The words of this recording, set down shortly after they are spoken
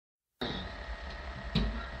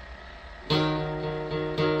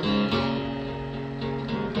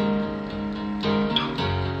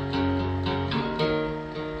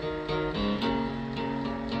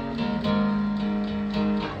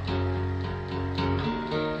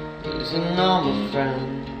losing all my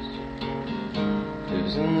friends,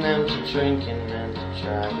 losing them to drinking and to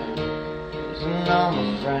driving, losing all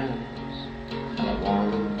my friends, I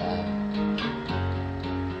want them back.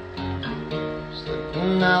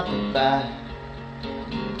 Slipping out the back,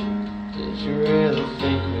 did you really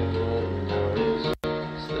think we wouldn't notice?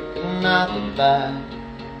 Slipping out the back,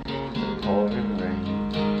 the pouring rain.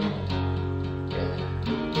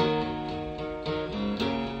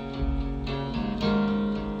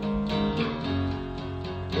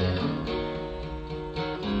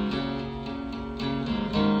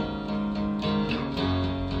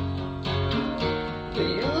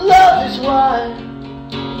 Love is wide,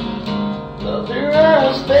 love your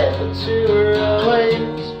arrows paper to her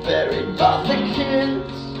always buried by the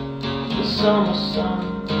kids, the summer sun,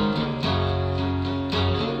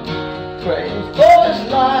 praying for his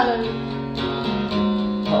life,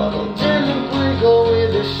 huddled in the wiggle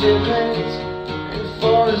with his shipmates, and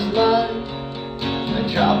for his life, they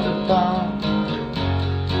dropped the bomb,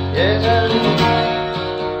 yeah.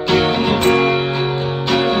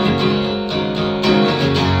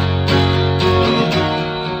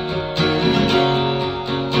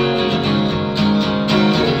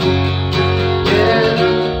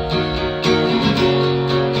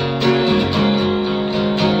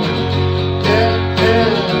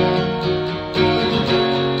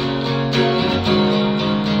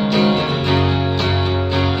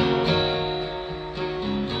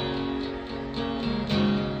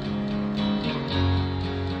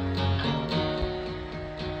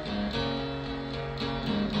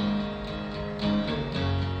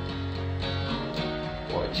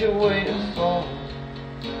 What you waiting for?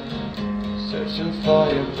 Searching for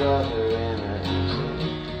your brother in an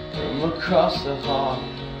empty room across the hall.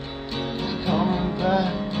 He's coming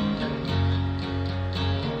back,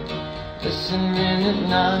 listening at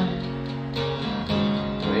night,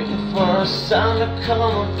 waiting for a sound to come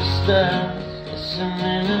up the stairs.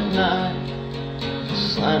 Listening at night,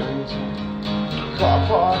 slamming to the car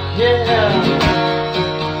park, yeah.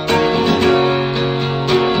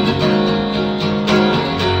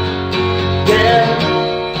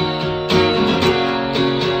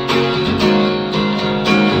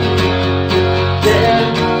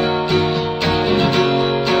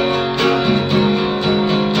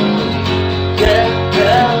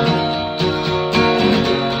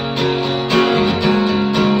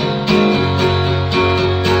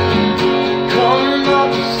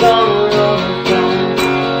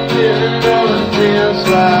 Feels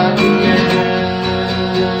like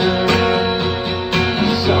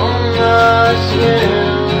so much, yeah.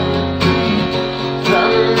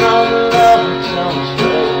 Finding all the love and so much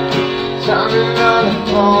better, turning on the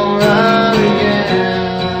phone right again.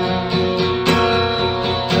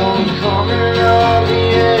 Don't coming on the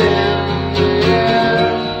end, yeah.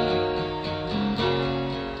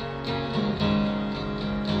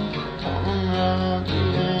 Coming on the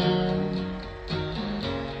end.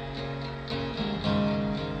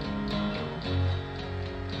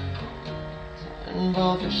 In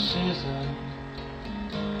both your season,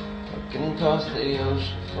 looking across the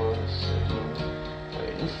ocean for a signal,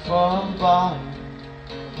 waiting for a bar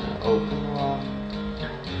and an open wall.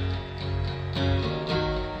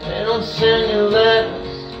 They don't send you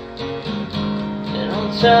letters, they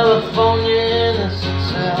don't telephone you in this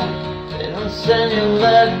hotel. They don't send you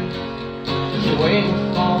letters, you're waiting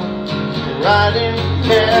for the writing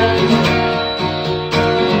there.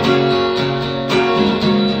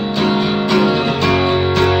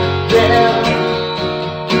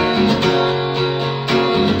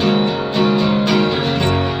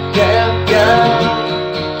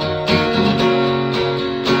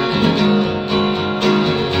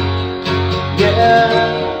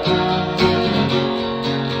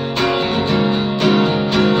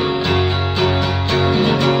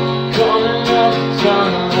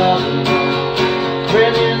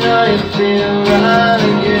 When you know you feel right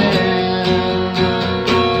again,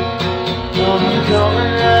 I'm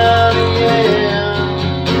coming out.